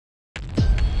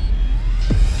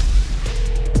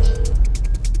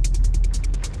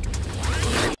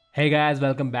Hey guys,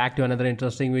 welcome back to another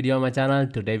interesting video on my channel.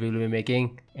 Today we will be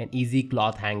making an easy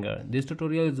cloth hanger. This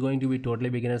tutorial is going to be totally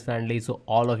beginners friendly, so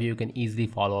all of you can easily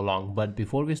follow along. But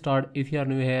before we start, if you are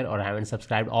new here or haven't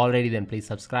subscribed already, then please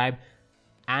subscribe.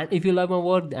 And if you like my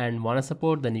work and want to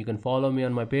support, then you can follow me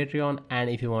on my Patreon. And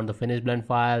if you want the finished blend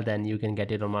file, then you can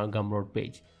get it on my Gumroad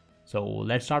page. So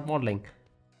let's start modeling.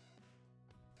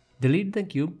 Delete the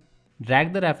cube,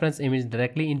 drag the reference image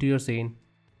directly into your scene.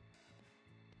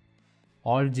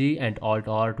 Alt G and Alt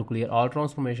R to clear all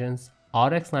transformations,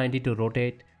 RX90 to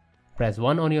rotate, press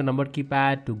 1 on your numbered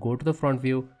keypad to go to the front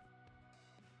view,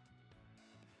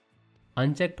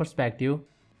 uncheck perspective,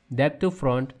 depth to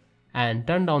front and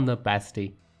turn down the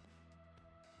opacity.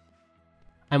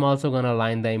 I'm also gonna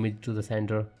align the image to the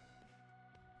center.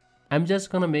 I'm just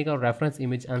gonna make our reference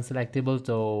image unselectable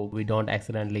so we don't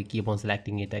accidentally keep on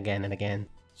selecting it again and again.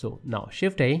 So now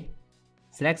Shift A,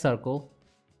 select circle,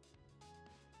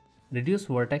 reduce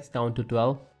vertex down to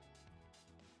 12,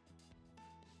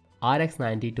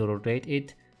 RX90 to rotate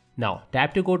it. Now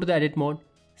tap to go to the edit mode,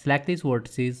 select these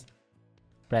vertices,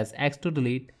 press X to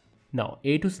delete. Now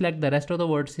A to select the rest of the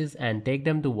vertices and take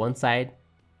them to one side.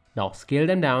 Now scale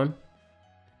them down.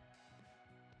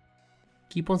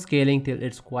 Keep on scaling till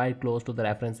it's quite close to the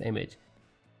reference image.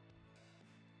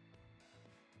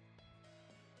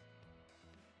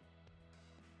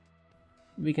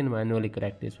 We can manually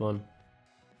correct this one.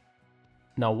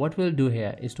 Now what we'll do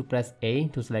here is to press A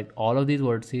to select all of these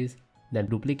vertices, then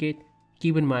duplicate.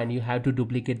 Keep in mind you have to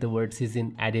duplicate the vertices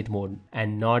in edit mode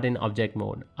and not in object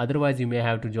mode, otherwise you may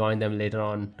have to join them later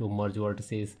on to merge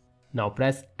vertices. Now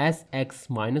press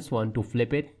SX-1 to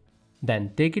flip it,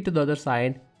 then take it to the other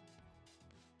side.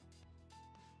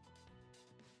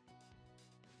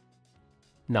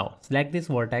 Now select this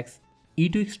vertex, E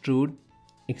to extrude,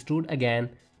 extrude again,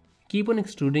 keep on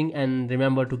extruding and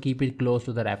remember to keep it close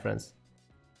to the reference.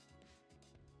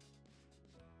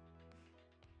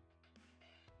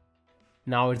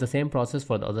 Now it's the same process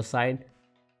for the other side.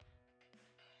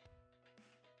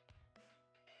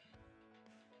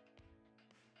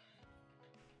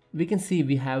 We can see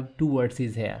we have two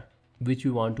vertices here which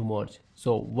we want to merge.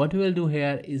 So what we will do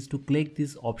here is to click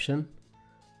this option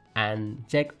and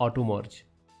check auto merge.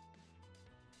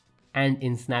 And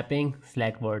in snapping,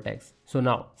 select vertex. So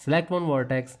now select one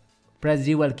vertex, press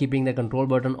G while keeping the control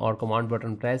button or command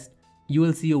button pressed. You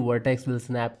will see your vertex will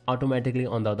snap automatically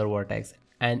on the other vertex.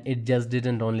 And it just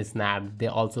didn't only snap, they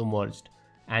also merged.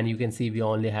 And you can see we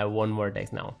only have one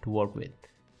vertex now to work with.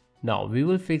 Now we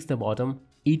will fix the bottom.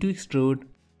 E to extrude.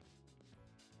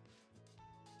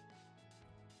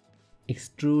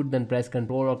 Extrude, then press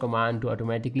Ctrl or Command to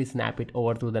automatically snap it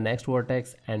over to the next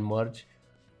vertex and merge.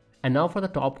 And now for the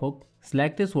top hook,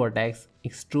 select this vertex,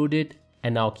 extrude it,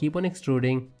 and now keep on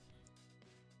extruding.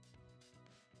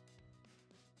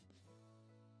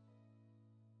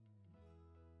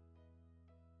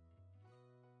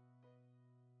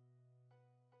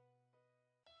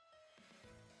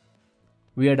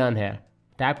 We are done here.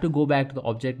 Tap to go back to the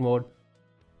object mode.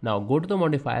 Now go to the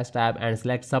modifiers tab and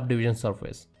select subdivision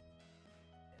surface.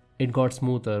 It got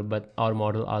smoother, but our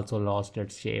model also lost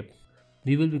its shape.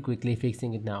 We will be quickly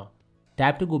fixing it now.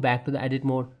 Tap to go back to the edit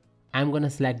mode. I'm gonna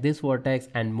select this vertex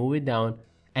and move it down,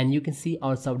 and you can see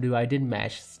our subdivided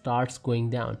mesh starts going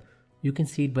down. You can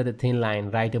see it by the thin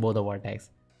line right above the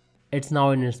vertex. It's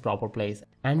now in its proper place,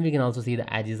 and we can also see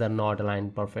the edges are not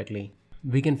aligned perfectly.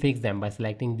 We can fix them by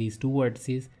selecting these two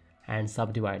vertices and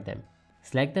subdivide them.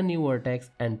 Select the new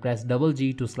vertex and press double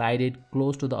G to slide it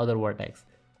close to the other vertex,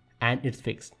 and it's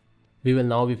fixed. We will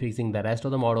now be fixing the rest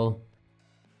of the model.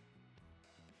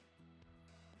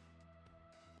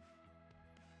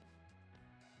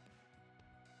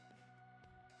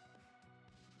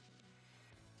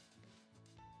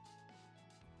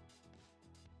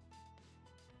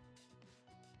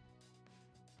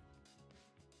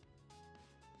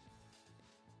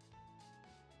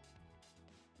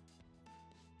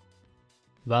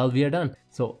 Well, we are done.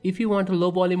 So if you want a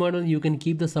low poly model, you can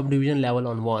keep the subdivision level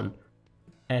on 1.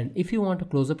 And if you want a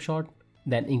close-up shot,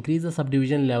 then increase the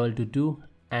subdivision level to 2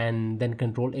 and then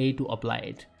Ctrl A to apply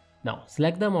it. Now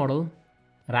select the model,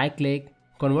 right click,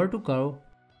 convert to curve.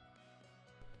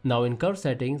 Now in curve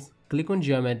settings, click on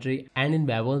geometry, and in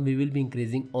bevel we will be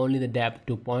increasing only the depth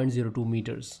to 0.02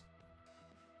 meters.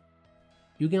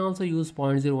 You can also use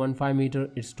 0.015 meter,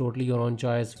 it's totally your own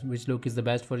choice. Which look is the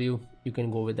best for you, you can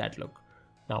go with that look.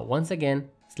 Now once again,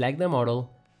 select the model,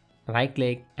 right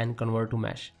click and convert to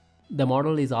mesh. The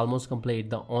model is almost complete,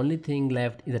 the only thing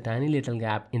left is a tiny little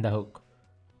gap in the hook.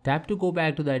 Tap to go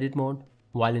back to the edit mode,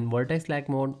 while in vertex select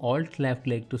mode, alt left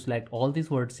click to select all these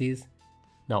vertices.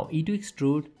 Now E to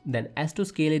extrude, then S to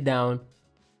scale it down.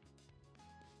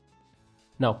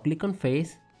 Now click on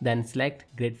face, then select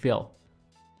grid fill.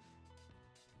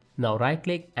 Now right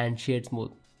click and shade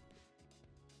smooth.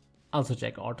 Also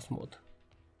check auto smooth.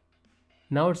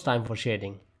 Now it's time for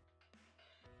shading.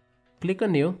 Click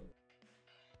on new.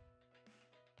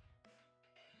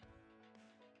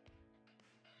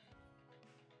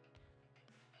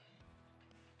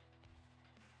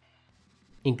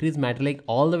 Increase metallic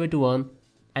all the way to 1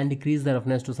 and decrease the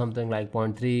roughness to something like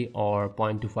 0.3 or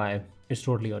 0.25. It's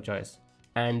totally your choice.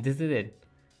 And this is it.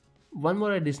 One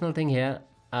more additional thing here.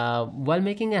 While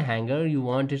making a hanger, you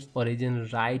want its origin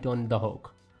right on the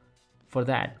hook. For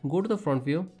that, go to the front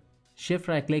view, shift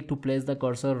right click to place the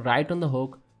cursor right on the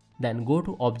hook, then go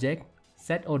to object,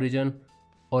 set origin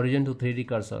to 3D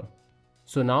cursor.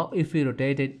 So now if we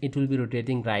rotate it, it will be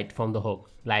rotating right from the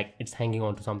hook, like it's hanging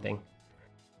onto something.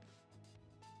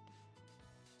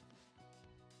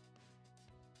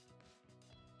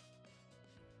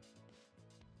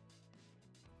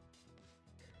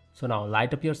 So now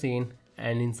light up your scene,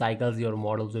 and in cycles your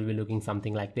models will be looking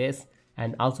something like this,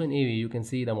 and also in AV you can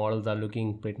see the models are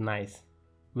looking pretty nice.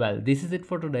 Well, this is it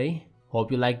for today.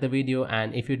 Hope you liked the video,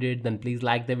 and if you did, then please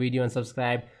like the video and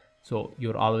subscribe so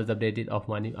you're always updated of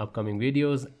my new upcoming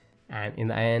videos. And in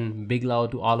the end, big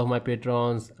love to all of my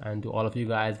patrons and to all of you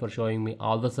guys for showing me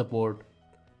all the support.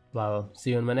 Well,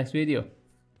 see you in my next video.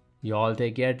 You all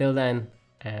take care till then,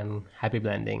 and happy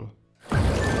blending.